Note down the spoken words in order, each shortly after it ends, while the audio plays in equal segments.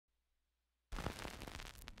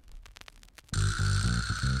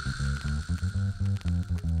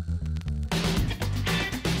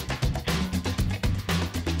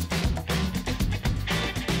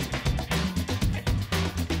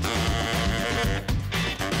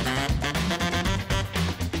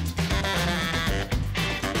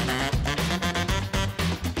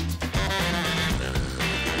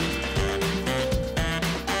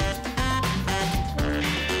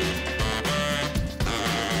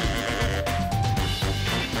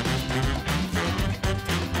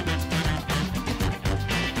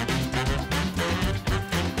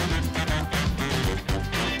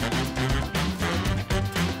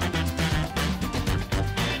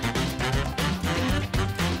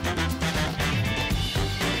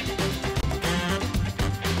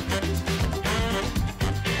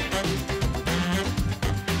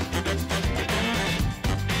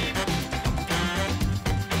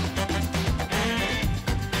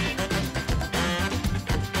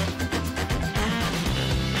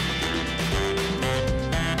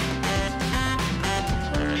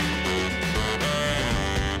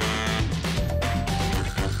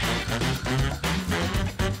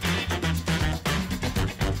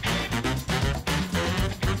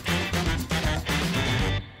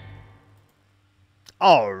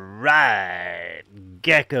All right,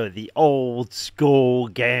 Gecko, the old school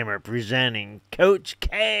gamer, presenting Coach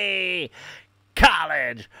K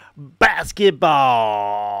College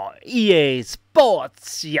Basketball EA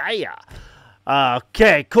Sports. Yeah.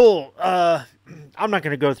 Okay, cool. I'm not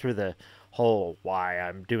gonna go through the whole why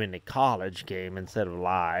I'm doing a college game instead of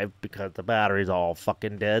live because the battery's all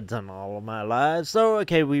fucking dead on all of my lives. So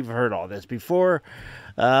okay, we've heard all this before.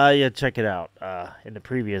 Yeah, check it out in the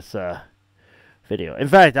previous video. In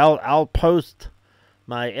fact, I'll post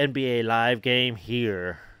my NBA live game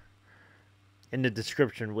here in the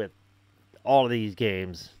description with all of these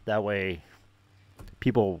games. That way,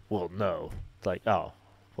 people will know. It's like, oh,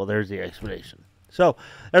 well, there's the explanation. So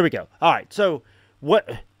there we go. All right. So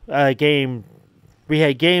what game? We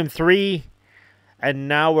had game 3, and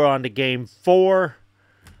now we're on to game 4.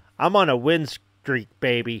 I'm on a win streak,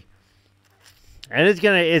 baby, and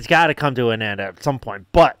it's got to come to an end at some point.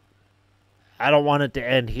 But I don't want it to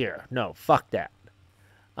end here. No, fuck that.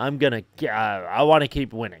 I want to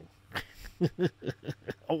keep winning.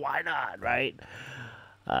 Why not, right?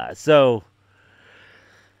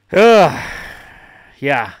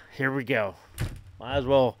 Yeah, here we go. Might as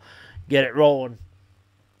well get it rolling.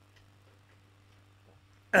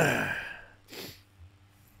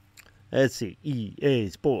 Let's see.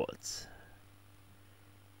 EA Sports.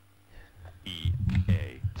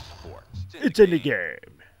 EA Sports. It's in the game.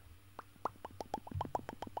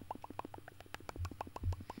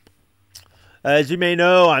 As you may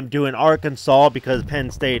know, I'm doing Arkansas because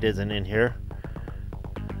Penn State isn't in here.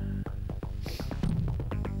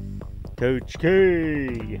 Coach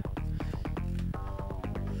K.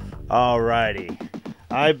 Alrighty.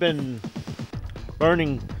 I've been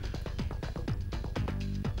learning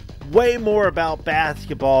way more about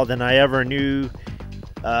basketball than I ever knew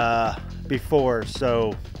before.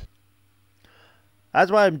 So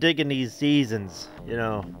that's why I'm digging these seasons, you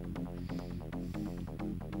know.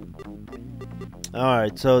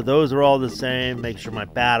 Alright, so those are all the same. Make sure my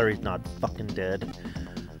battery's not fucking dead.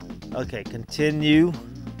 Okay, continue.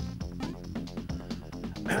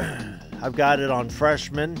 I've got it on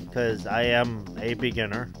freshman because I am a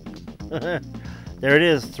beginner. There it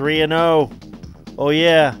is, 3-0. Oh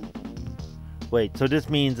yeah. Wait, so this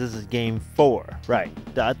means this is game 4. Right,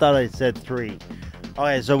 I thought I said 3.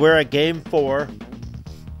 Okay, so we're at game 4.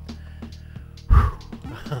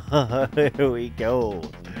 Here we go.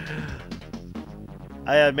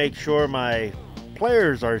 I gotta make sure my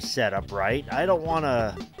players are set up right. I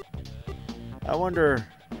wonder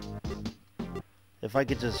if I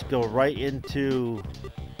could just go right into...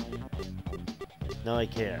 No, I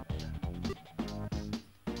can't.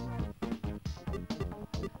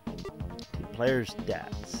 Player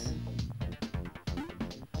stats.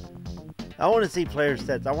 I want to see player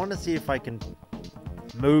stats. I want to see if I can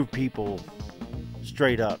move people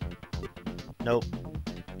straight up. Nope.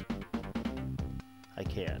 I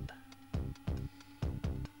can't.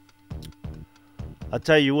 I'll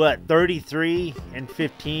tell you what, 33 and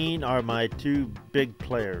 15 are my 2 big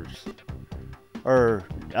players. Or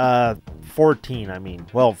 14, I mean.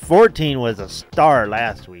 Well, 14 was a star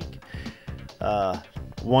last week.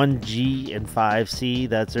 1G and 5C,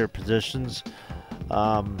 that's their positions.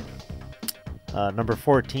 Number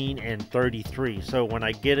 14 and 33. So when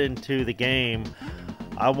I get into the game,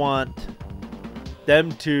 I want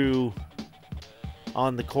them to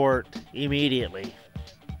on the court immediately.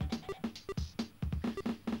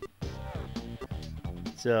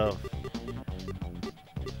 So,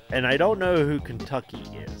 and I don't know who Kentucky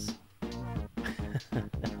is.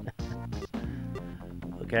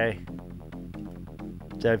 Okay.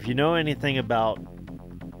 So if you know anything about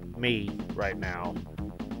me right now,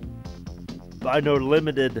 I know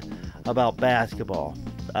limited about basketball,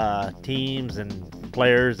 teams and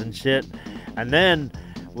players and shit. And then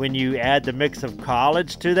when you add the mix of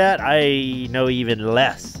college to that, I know even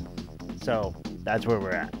less. So that's where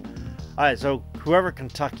we're at. All right, so whoever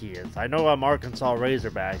Kentucky is, I know I'm Arkansas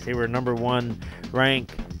Razorbacks. They were #1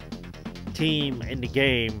 ranked team in the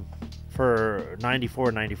game for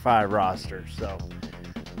 94-95 roster. So,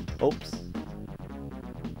 oops.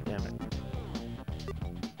 Damn it.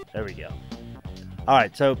 There we go. All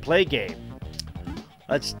right, so play game.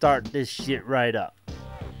 Let's start this shit right up.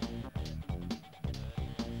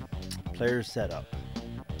 Player setup.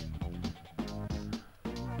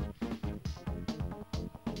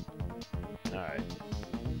 All right.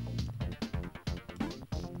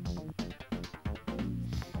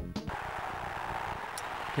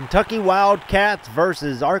 Kentucky Wildcats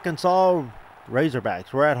versus Arkansas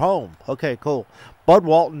Razorbacks. We're at home. Okay, cool. Bud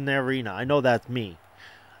Walton Arena. I know that's me.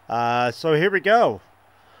 So here we go.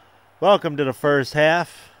 Welcome to the first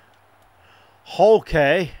half.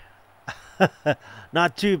 Okay.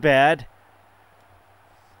 Not too bad.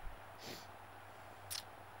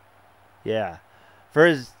 Yeah.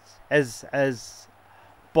 For as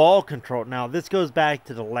ball control. Now this goes back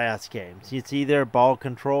to the last game. So you see there ball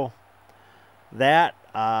control. That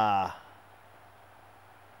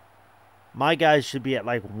my guys should be at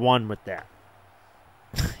like 1 with that.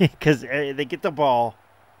 Because they get the ball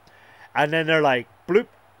and then they're like bloop,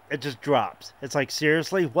 it just drops. It's like,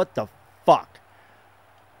 seriously, what the fuck?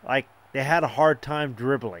 Like, they had a hard time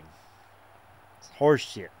dribbling. It's horse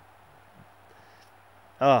shit.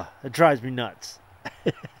 It drives me nuts.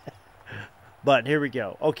 But here we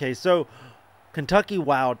go. Okay, so Kentucky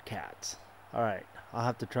Wildcats. All right, I'll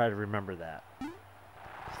have to try to remember that.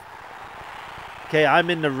 Okay, I'm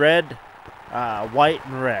in the red, white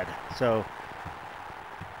and red. So,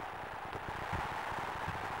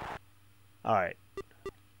 all right.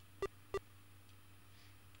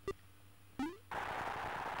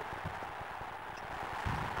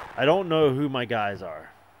 I don't know who my guys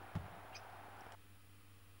are.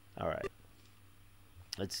 All right.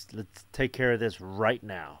 Let's take care of this right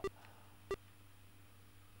now.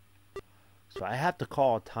 So I have to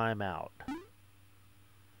call a timeout.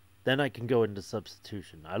 Then I can go into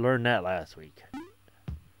substitution. I learned that last week.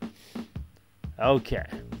 Okay.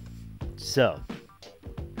 So.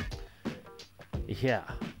 Yeah.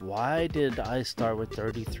 Why did I start with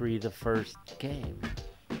 33 the first game?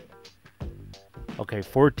 Okay,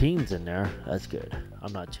 14's in there. That's good.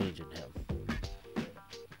 I'm not changing him.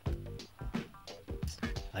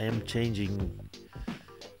 I am changing.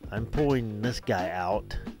 I'm pulling this guy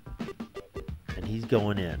out. And he's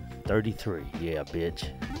going in. 33. Yeah,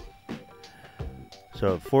 bitch.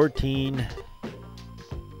 So 14.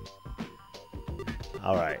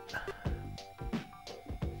 Alright.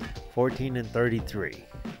 14 and 33.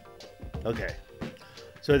 Okay.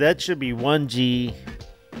 So that should be 1G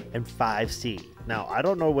and 5C. Now, I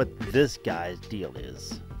don't know what this guy's deal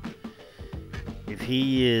is. If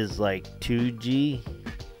he is like 2G.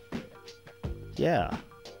 Yeah.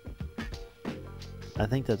 I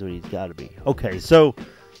think that's what he's got to be. Okay, so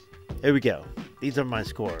here we go. These are my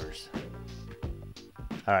scorers.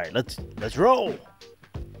 All right, let's roll.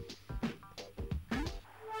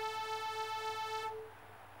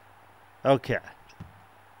 Okay.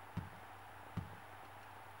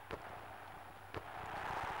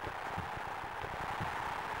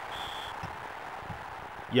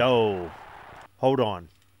 Yo, hold on.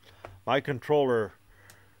 My controller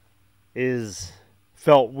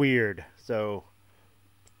felt weird, so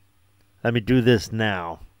let me do this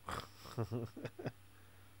now.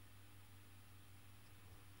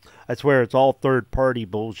 I swear it's all third-party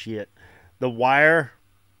bullshit. The wire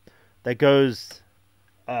that goes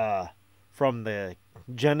from the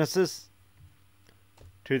Genesis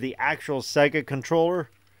to the actual Sega controller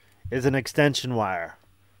is an extension wire.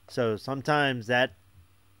 So sometimes that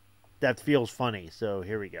feels funny. So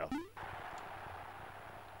here we go.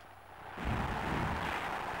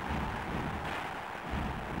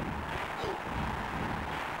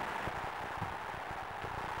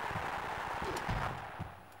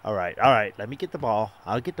 All right. Let me get the ball.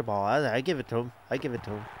 I'll get the ball. I give it to him. I give it to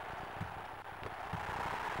him.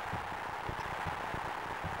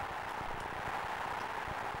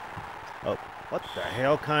 Oh, what the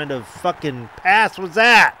hell kind of fucking pass was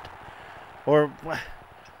that? Or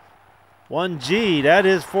 1G, that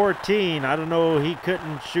is 14. I don't know. He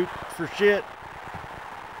couldn't shoot for shit.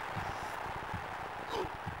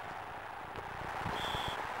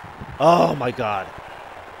 Oh my God.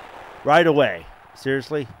 Right away.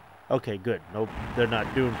 Seriously? Okay, good. Nope, they're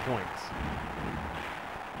not doing points.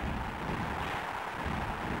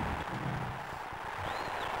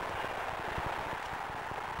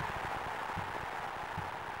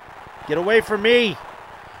 Get away from me!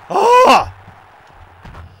 Oh!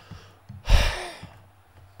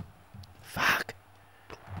 Fuck.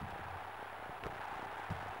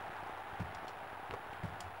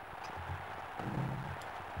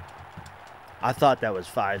 I thought that was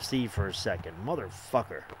 5C for a second.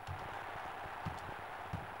 Motherfucker.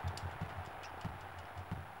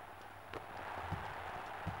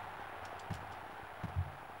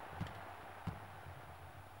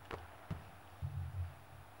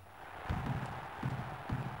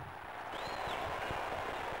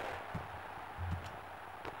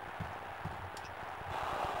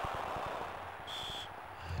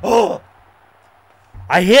 Oh!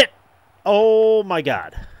 I hit! Oh my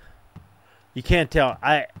God. You can't tell.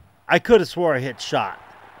 I could have swore I hit shot.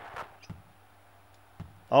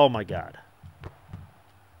 Oh my God.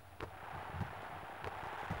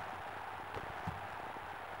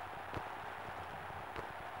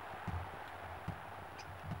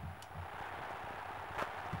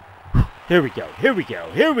 Here we go. Here we go.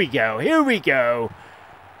 Here we go. Here we go.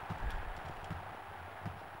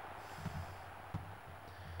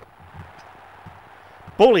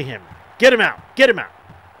 Bully him. Get him out. Get him out.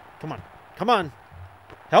 Come on. Come on.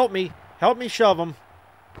 Help me. Help me shove him.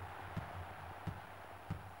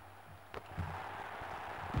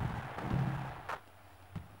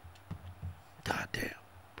 God damn.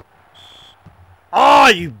 Oh,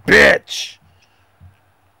 you bitch.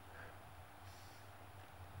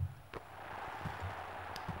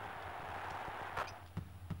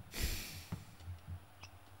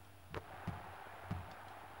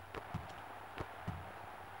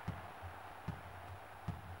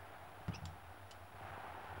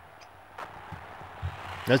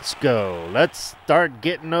 Let's go. Let's start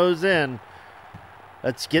getting those in.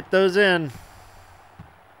 Let's get those in.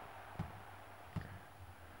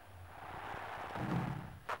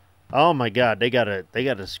 Oh my God, they got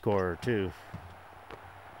a score too.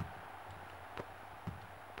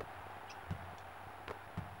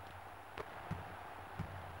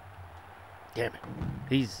 Damn it.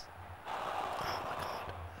 He's oh my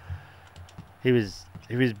God.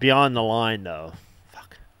 He was beyond the line though.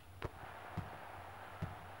 Fuck.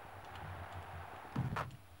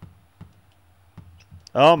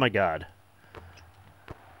 Oh my God.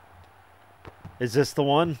 Is this the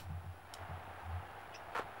one?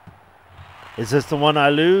 Is this the one I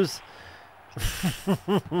lose?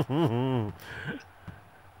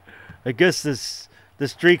 I guess the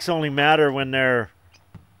streaks only matter when they're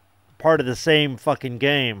part of the same fucking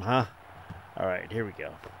game, huh? All right, here we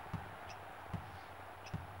go.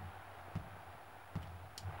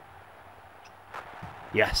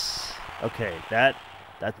 Yes. Okay, that's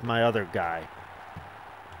my other guy.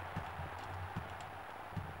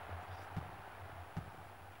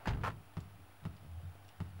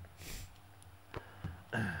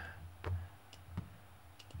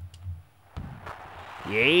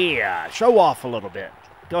 Yeah, show off a little bit.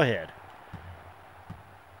 Go ahead.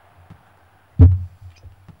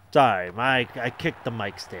 Sorry, I kicked the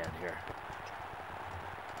mic stand here.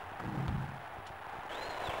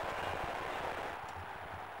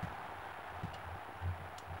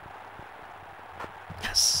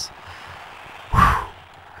 Yes.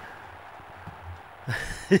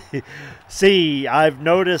 See, I've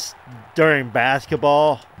noticed during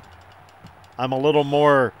basketball, I'm a little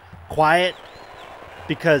more quiet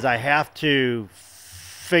because I have to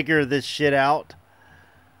figure this shit out.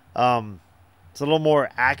 It's a little more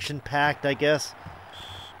action-packed, I guess.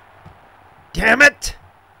 Damn it!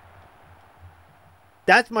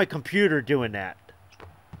 That's my computer doing that.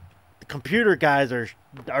 The computer guys are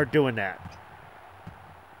doing that.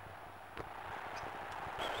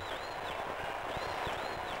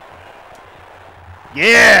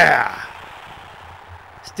 Yeah!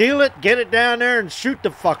 Steal it, get it down there, and shoot the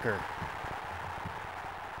fucker.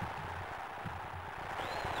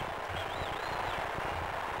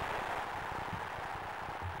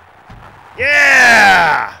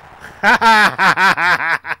 Yeah!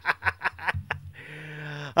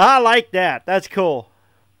 I like that. That's cool.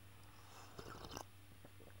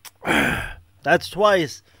 That's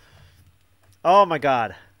twice. Oh my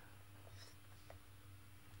God.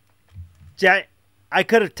 See, I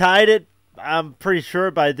could have tied it, I'm pretty sure,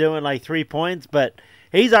 by doing like 3 points, but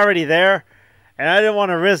he's already there, and I didn't want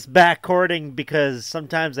to risk backcourting because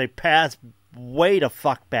sometimes they pass way the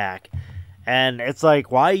fuck back. And it's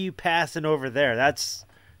like, why are you passing over there? That's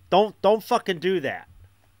don't fucking do that.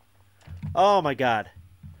 Oh my God.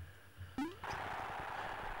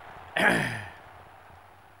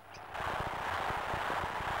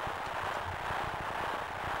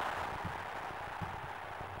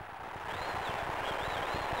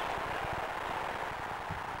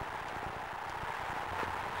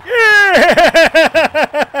 Yeah!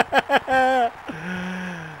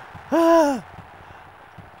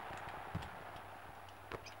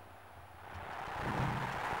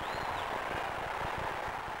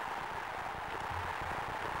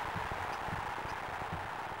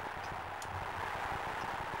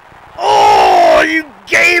 Oh, you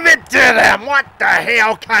gave it to them! What the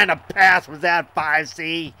hell kind of pass was that,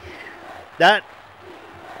 5C? That...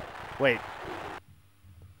 Wait.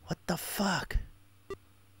 What the fuck?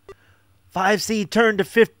 5C turned to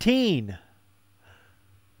 15.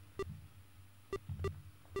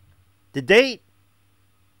 Did they...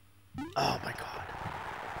 Oh my God.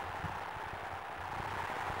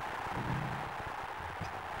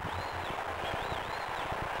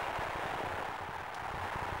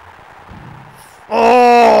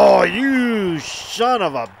 Oh, you son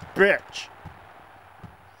of a bitch.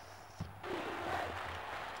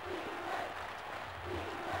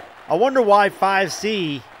 I wonder why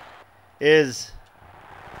 5C is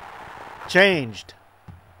changed.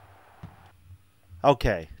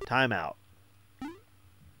 Okay, timeout.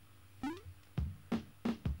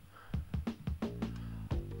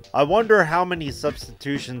 I wonder how many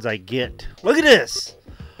substitutions I get. Look at this.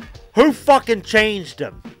 Who fucking changed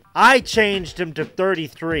him? I changed him to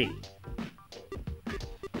 33.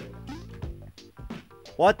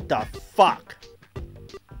 What the fuck?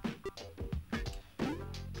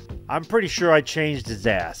 I'm pretty sure I changed his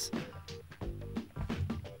ass.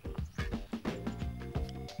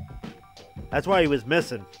 That's why he was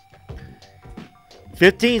missing.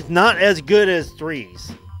 15's not as good as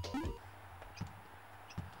 3's.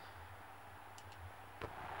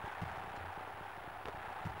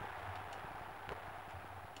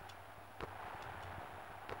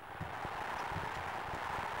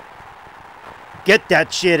 Get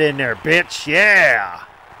that shit in there, bitch. Yeah.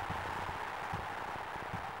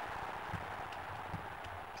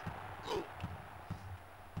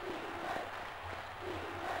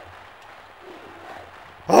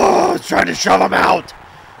 Oh, it's trying to shove him out.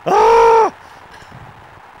 Ah!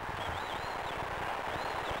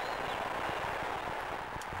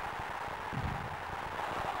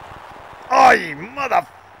 Oh, you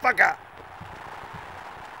motherfucker.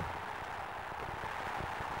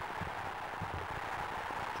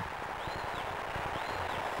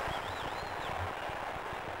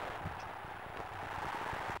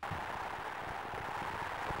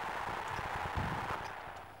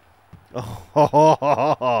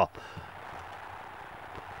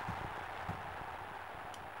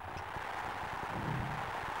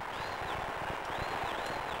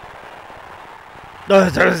 Oh,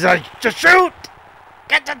 just shoot!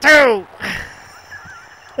 Get the 2!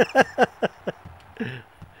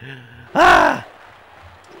 Ah!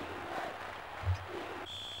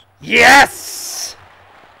 Yes!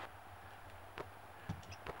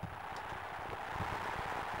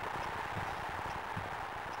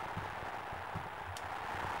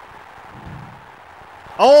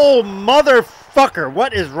 Oh, motherfucker!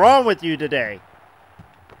 What is wrong with you today?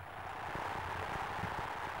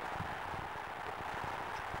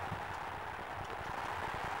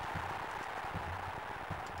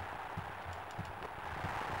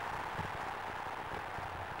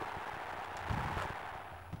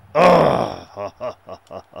 Oh.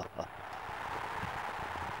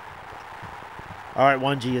 All right,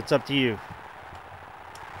 1G, it's up to you.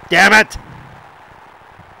 Damn it!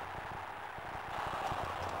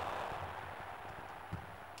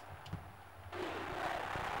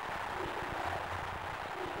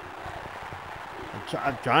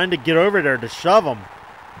 I'm trying to get over there to shove him.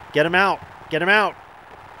 Get him out. Get him out.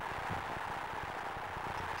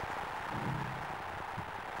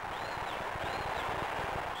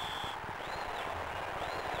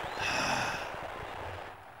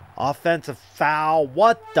 Offensive foul.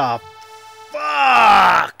 What the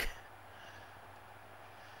fuck?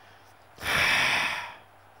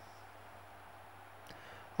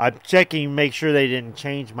 I'm checking, make sure they didn't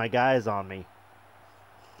change my guys on me.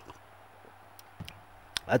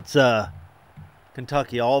 That's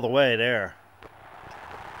Kentucky all the way there.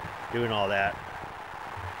 Doing all that.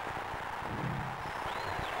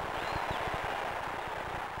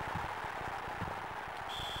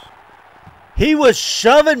 He was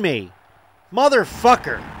shoving me.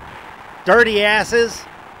 Motherfucker. Dirty asses.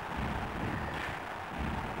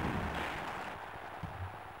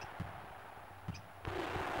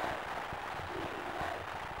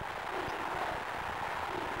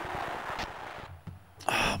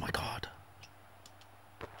 Oh my God.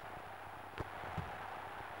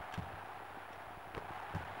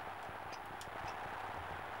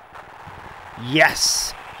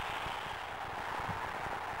 Yes.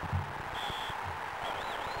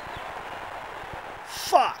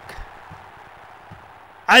 Fuck.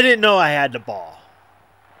 I didn't know I had the ball.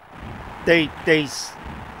 They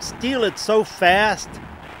steal it so fast,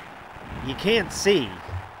 you can't see.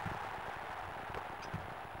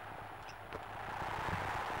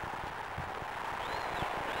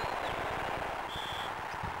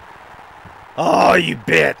 Oh, you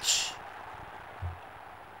bitch.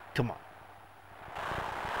 Come on.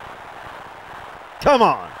 Come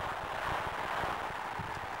on.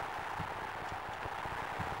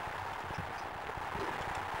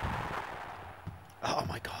 Oh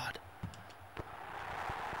my God.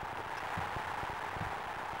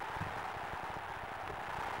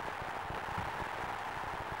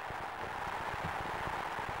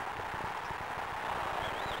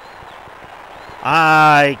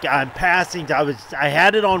 I'm passing. I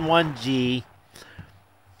had it on 1G.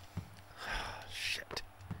 Shit.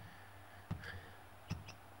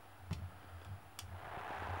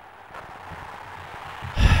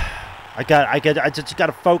 I just got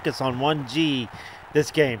to focus on 1G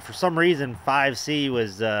this game. For some reason, 5C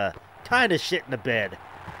was kind of shit in the bed.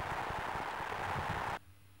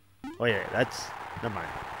 Oh yeah, that's never mind.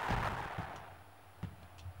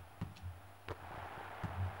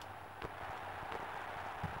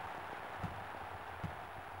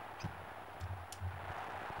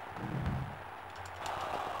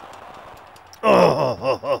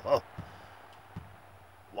 Oh,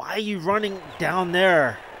 why are you running down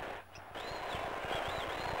there?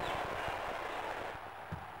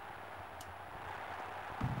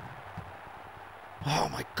 Oh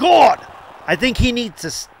my God! I think he needs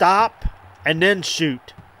to stop and then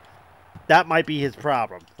shoot. That might be his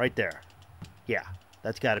problem right there. Yeah,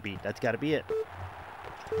 that's gotta be it.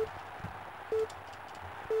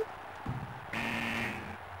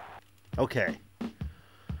 Okay.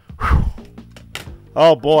 Whew.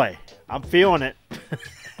 Oh boy, I'm feeling it.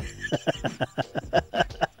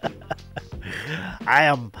 I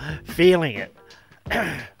am feeling it.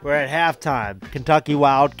 We're at halftime. Kentucky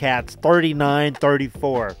Wildcats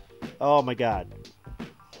 39-34. Oh my God.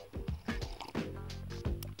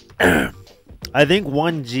 I think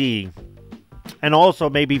 1G and also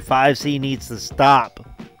maybe 5C needs to stop.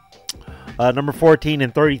 Number 14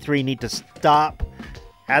 and 33 need to stop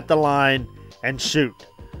at the line and shoot.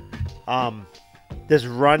 This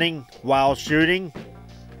running while shooting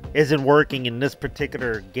isn't working in this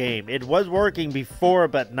particular game. It was working before,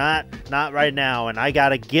 but not right now. And I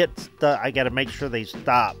gotta make sure they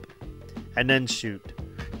stop and then shoot.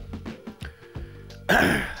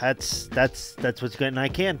 That's what's good. And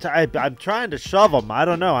I'm trying to shove them. I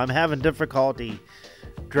don't know. I'm having difficulty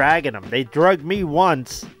dragging them. They drugged me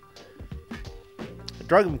once. I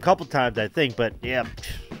drugged them a couple times, I think. But yeah.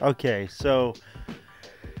 Okay. So.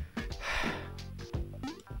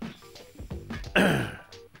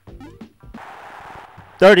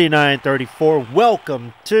 39-34.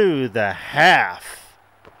 Welcome to the half.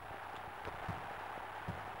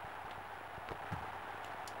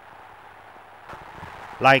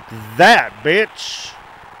 Like that, bitch.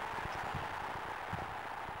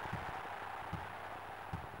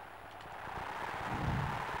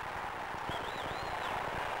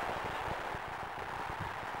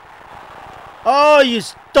 Oh, you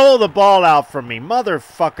stole the ball out from me,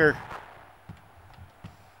 motherfucker.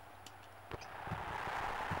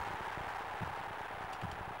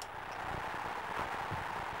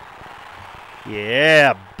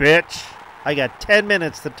 Yeah, bitch. I got 10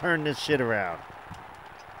 minutes to turn this shit around.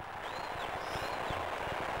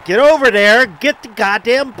 Get over there. Get the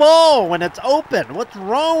goddamn ball when it's open. What's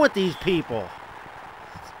wrong with these people?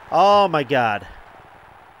 Oh, my God.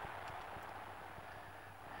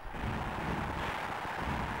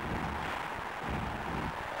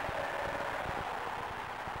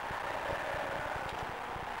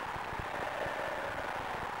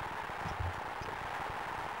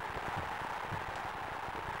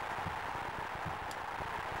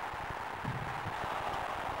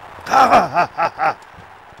 Ha ha ha ha ha.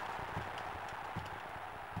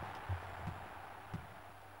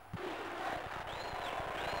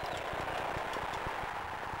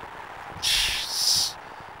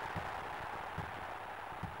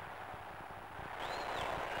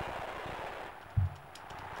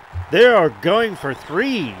 They are going for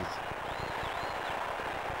threes.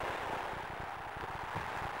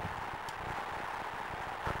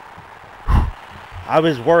 I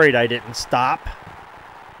was worried I didn't stop.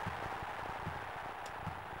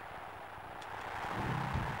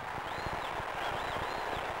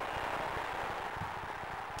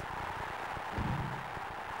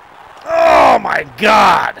 Oh my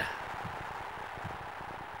God!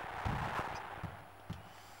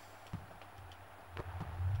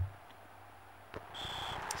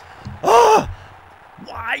 Oh!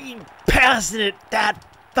 Why are you passing it that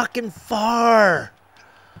fucking far?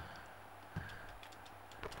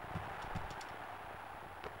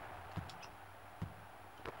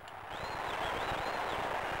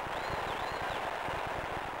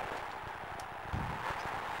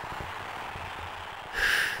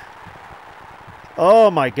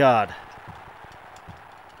 Oh my God.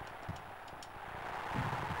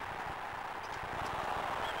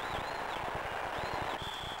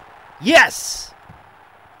 Yes!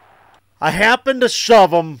 I happened to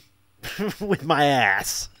shove him with my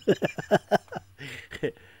ass.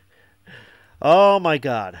 Oh my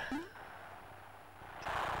God.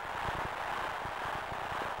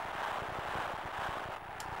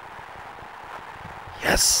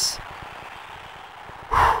 Yes!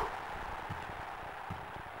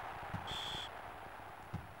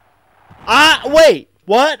 Wait,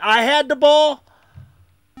 what? I had the ball?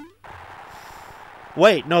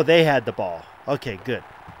 Wait, no, they had the ball. Okay, good.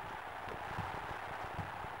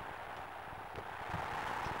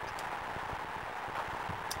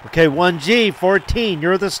 Okay, 1G, 14.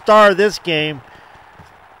 You're the star of this game.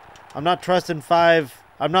 I'm not trusting 5.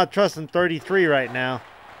 I'm not trusting 33 right now.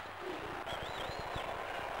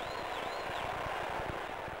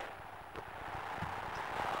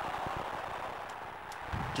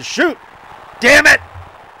 Just shoot. Damn it.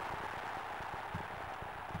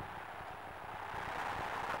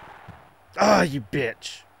 Ah, you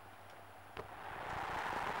bitch.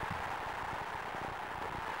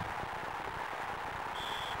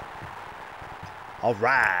 All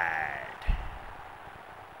right.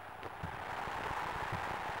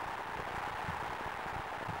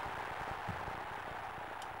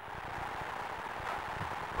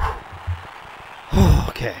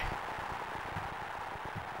 Okay.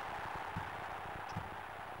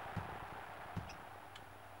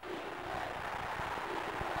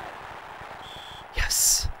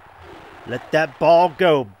 Yes. Let that ball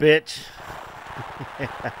go, bitch.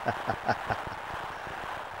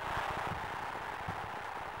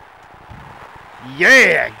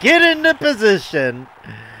 Yeah, get into position.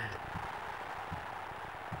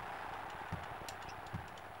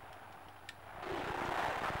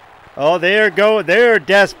 Oh, they're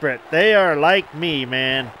desperate. They are like me,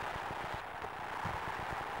 man.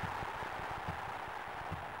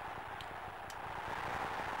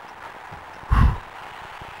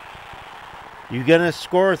 You gonna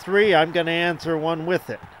score 3? I'm gonna answer 1 with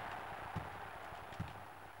it.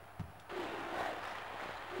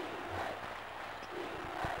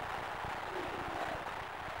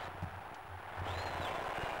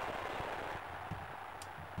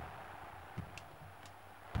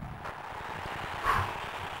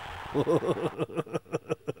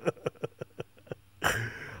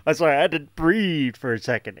 I'm sorry, I had to breathe for a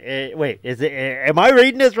second. Wait, is it? Am I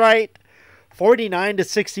reading this right? 49 to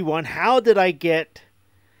 61. How did I get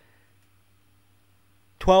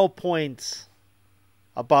 12 points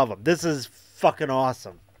above them? This is fucking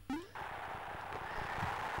awesome.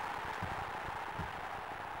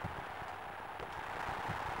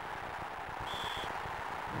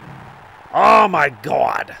 Oh my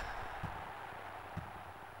God.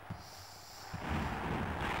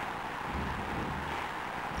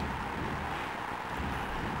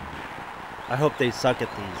 I hope they suck at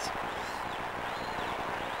these.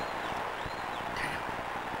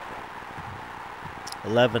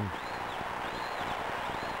 11.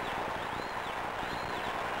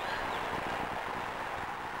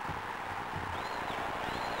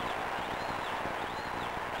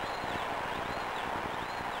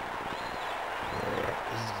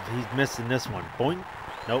 He's missing this one. Boing.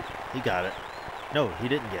 Nope, he got it. No, he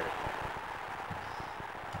didn't get it.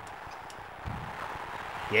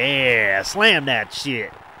 Yeah, slam that shit.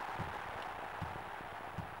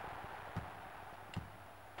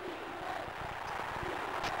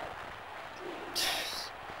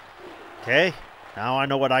 Okay, now I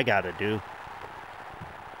know what I gotta do.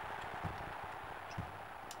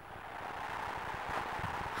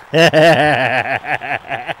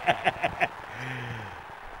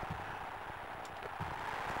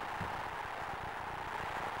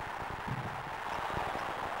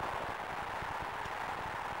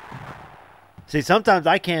 See, sometimes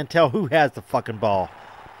I can't tell who has the fucking ball.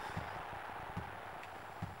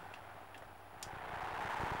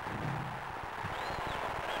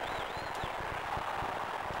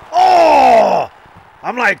 Oh!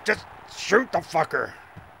 I'm like, just shoot the fucker.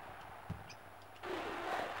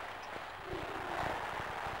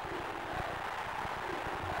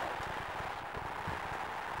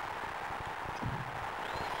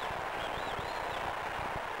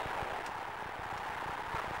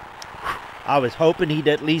 I was hoping he'd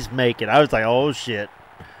at least make it. I was like, oh shit.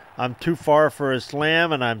 I'm too far for a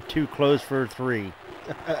slam and I'm too close for a 3.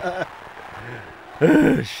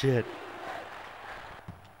 Oh shit.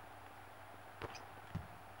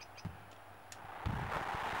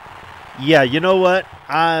 Yeah, you know what?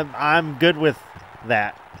 I'm good with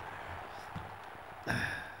that.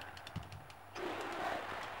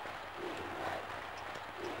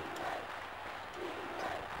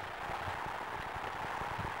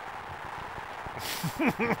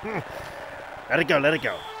 Let it go, let it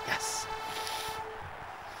go. Yes.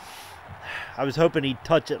 I was hoping he'd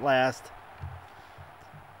touch it last.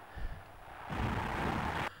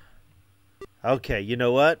 Okay, you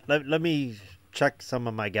know what? Let me check some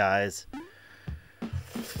of my guys.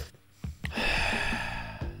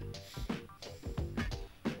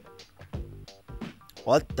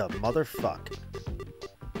 What the motherfuck?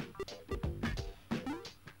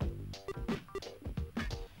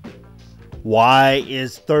 Why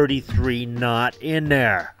is 33 not in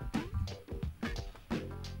there?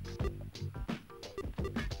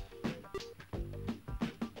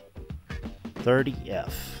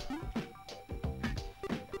 $30F.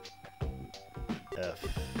 F.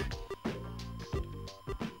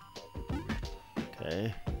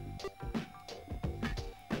 Okay.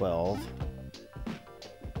 12.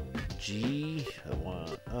 G.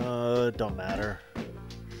 Don't matter.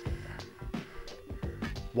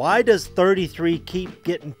 Why does 33 keep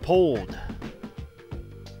getting pulled?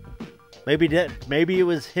 Maybe it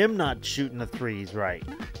was him not shooting the threes right.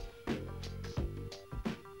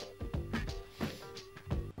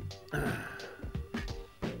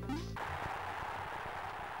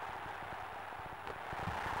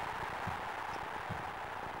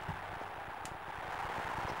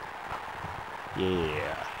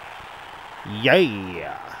 Yeah.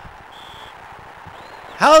 Yeah.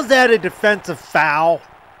 How's that a defensive foul?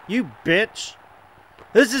 You bitch.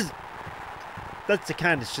 That's the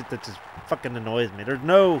kind of shit that just fucking annoys me. There's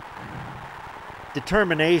no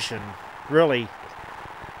determination, really.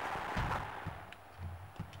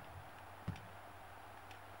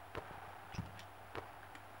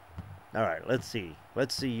 Alright, let's see.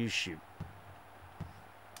 Let's see you shoot.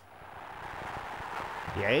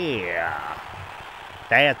 Yeah.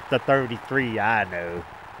 That's the 33 I know.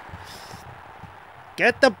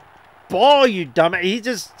 Get the ball, you dumbass. He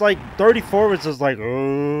just, like, 34 was just like,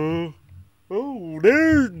 oh,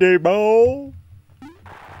 there's the ball.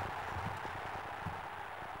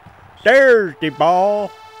 There's the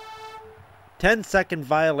ball. 10-second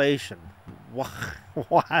violation.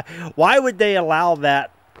 Why would they allow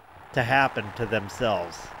that to happen to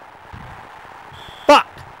themselves? Fuck!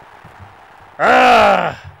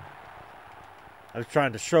 Ah! I was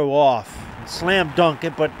trying to show off and slam dunk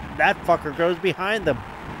it, but that fucker goes behind the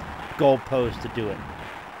goalpost to do it.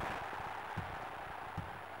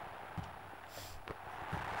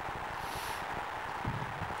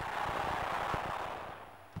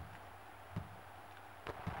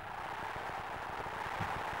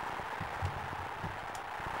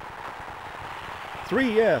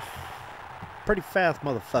 $3F. Pretty fast,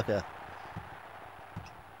 motherfucker.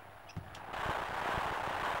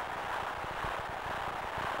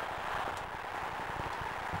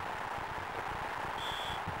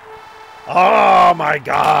 Oh my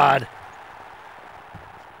God.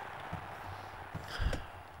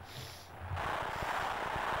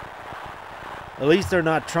 At least they're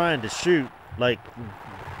not trying to shoot like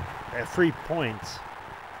at 3 points.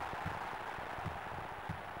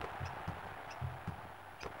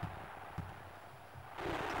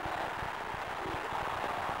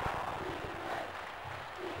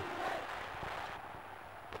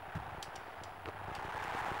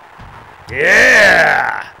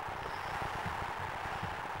 Yeah!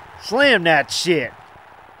 Slam that shit.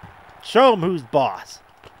 Show them who's boss.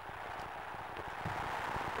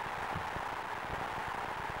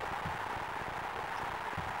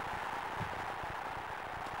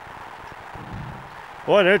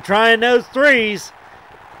 Boy, they're trying those threes.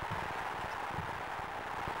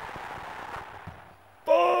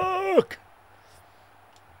 Fuck!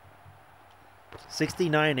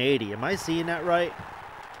 69-80. Am I seeing that right?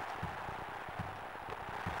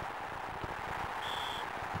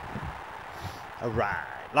 All right.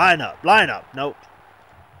 Line up. Line up. Nope.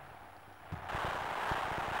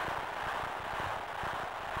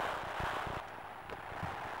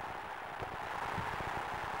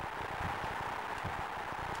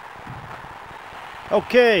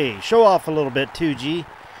 Okay. Show off a little bit, 2G.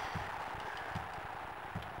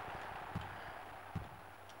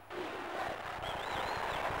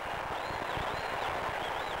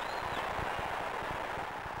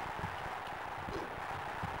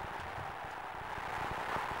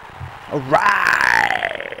 All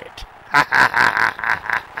right.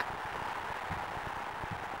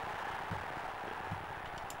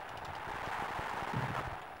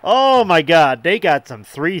 Oh my God, they got some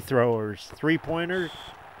three-pointers.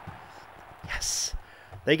 Yes.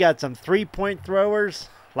 They got some three-point throwers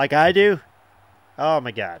like I do. Oh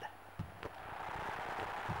my God.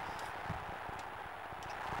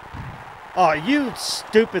 Oh, you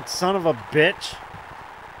stupid son of a bitch.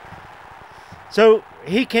 So,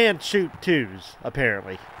 he can't shoot twos,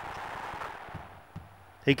 apparently.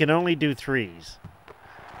 He can only do threes.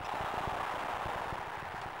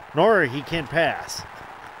 Nor he can pass.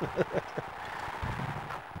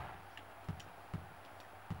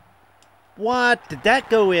 What? Did that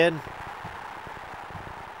go in?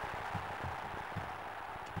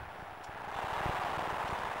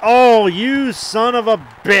 Oh, you son of a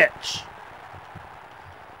bitch.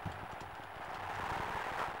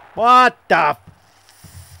 What the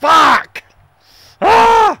fuck?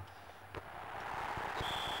 Ah!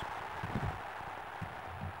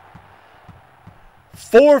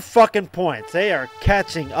 Four fucking points. They are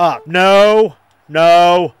catching up. No,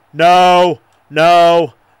 no, no,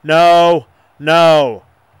 no, no, no.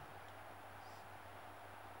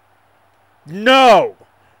 No,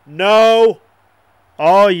 no.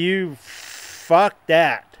 Oh, you fuck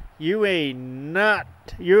that. You are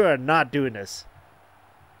not doing this.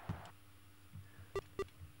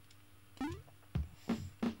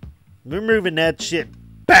 We're moving that shit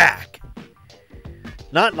back.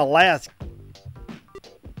 Not in the last.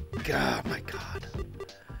 God, my God.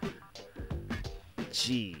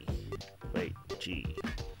 G. Wait, G.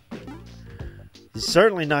 He's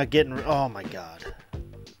certainly not getting. Oh, my God.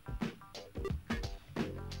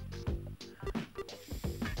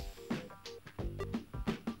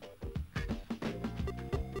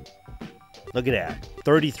 Look at that.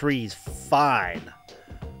 33 is fine.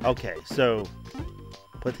 Okay, so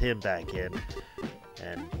put him back in.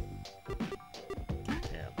 And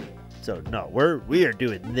yeah. So no, we are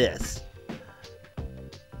doing this.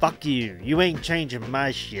 Fuck you. You ain't changing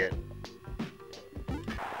my shit.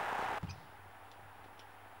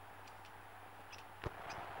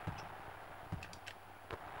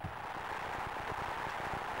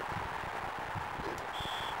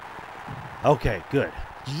 Okay, good.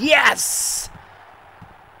 Yes!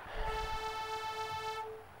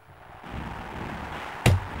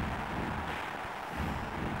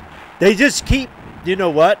 They just keep, you know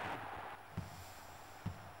what?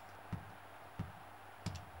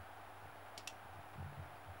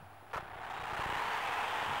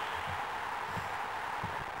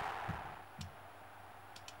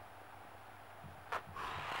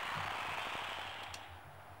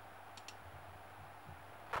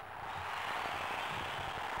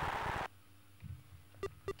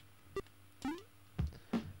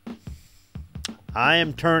 I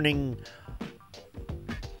am turning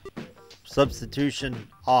substitution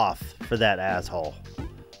off for that asshole.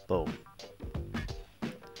 Boom.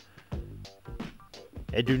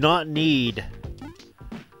 I do not need...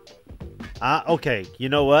 okay, you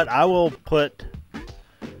know what? I will put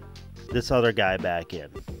this other guy back in.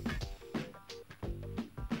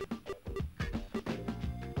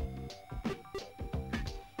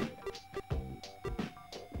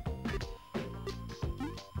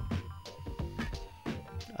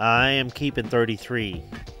 I am keeping 33.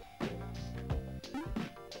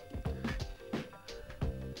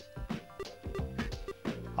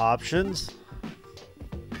 Options.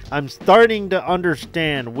 I'm starting to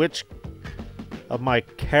understand which of my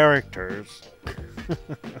characters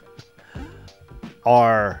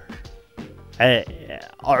are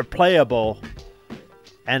playable,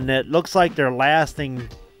 and it looks like they're lasting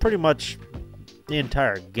pretty much the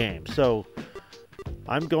entire game. So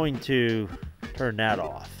I'm going to turn that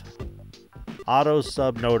off. Auto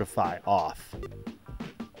sub notify off.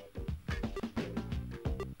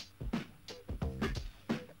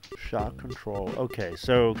 Shot control. Okay,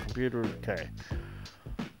 so computer. Okay.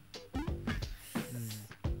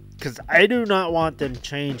 Because I do not want them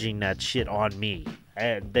changing that shit on me.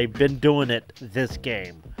 And they've been doing it this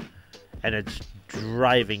game. And it's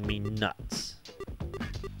driving me nuts.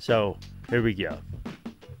 So, here we go.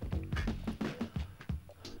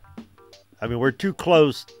 I mean, we're too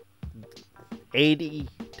close, 80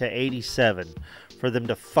 to 87, for them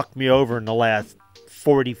to fuck me over in the last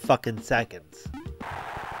 40 fucking seconds.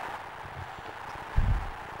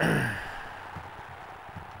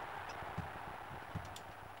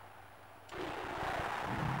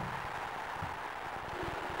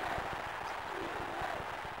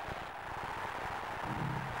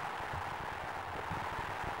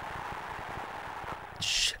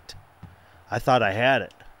 Shit. I thought I had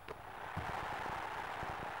it.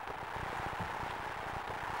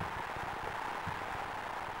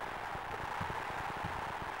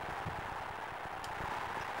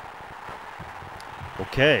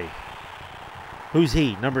 Okay. Who's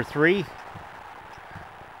he? Number 3?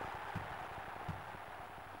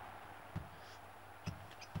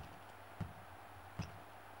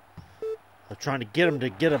 I'm trying to get him to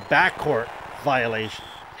get a backcourt violation.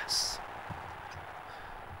 Yes.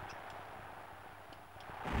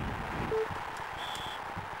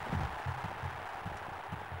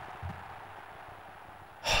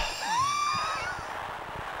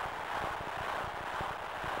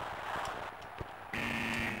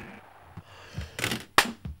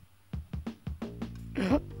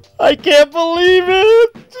 I can't believe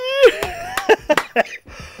it!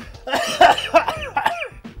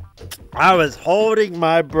 I was holding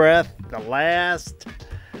my breath the last...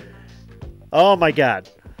 Oh my God.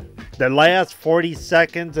 the last 40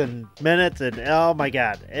 seconds and minutes, and oh my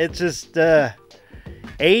god, it's just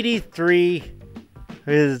 83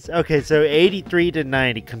 is okay. So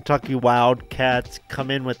 83-90, Kentucky Wildcats come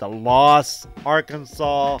in with a loss.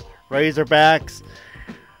 Arkansas Razorbacks.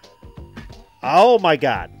 Oh my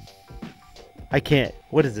god, I can't.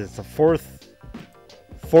 What is this? The fourth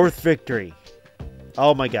victory.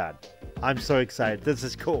 Oh my god, I'm so excited. This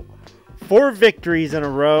is cool. 4 victories in a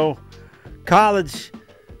row. College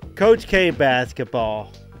Coach K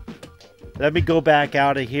basketball. Let me go back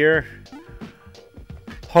out of here.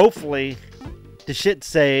 Hopefully the shit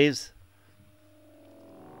saves.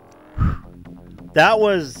 That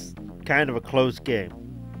was kind of a close game.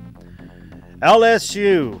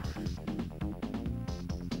 LSU.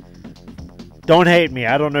 Don't hate me.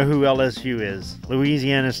 I don't know who LSU is.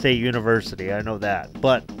 Louisiana State University. I know that.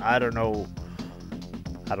 But I don't know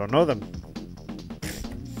them.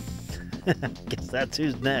 Guess that's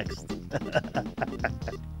who's next.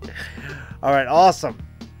 All right, awesome.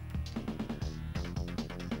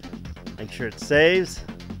 Make sure it saves.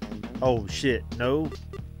 Oh shit, no.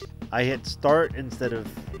 I hit start instead of...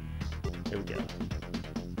 There we go.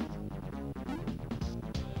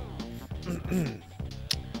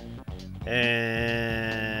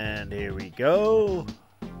 And here we go.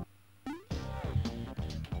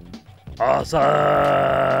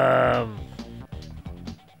 Awesome.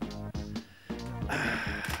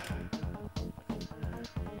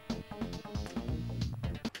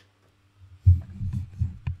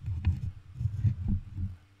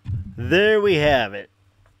 There we have it.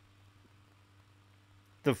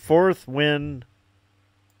 The 4th win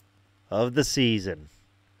of the season.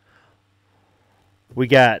 We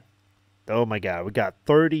got, oh my god, we got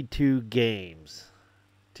 32 games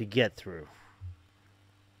to get through.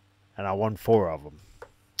 And I won 4 of them.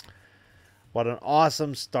 What an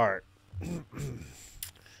awesome start.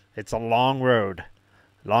 It's a long road.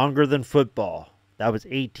 Longer than football. That was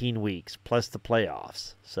 18 weeks plus the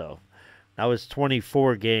playoffs. So that was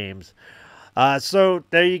 24 games. So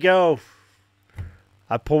there you go.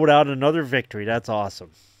 I pulled out another victory. That's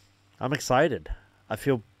awesome. I'm excited. I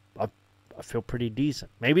feel pretty decent.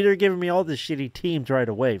 Maybe they're giving me all the shitty teams right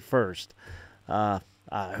away first.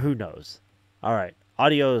 Who knows? All right.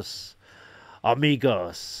 Adios,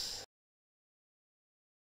 amigos.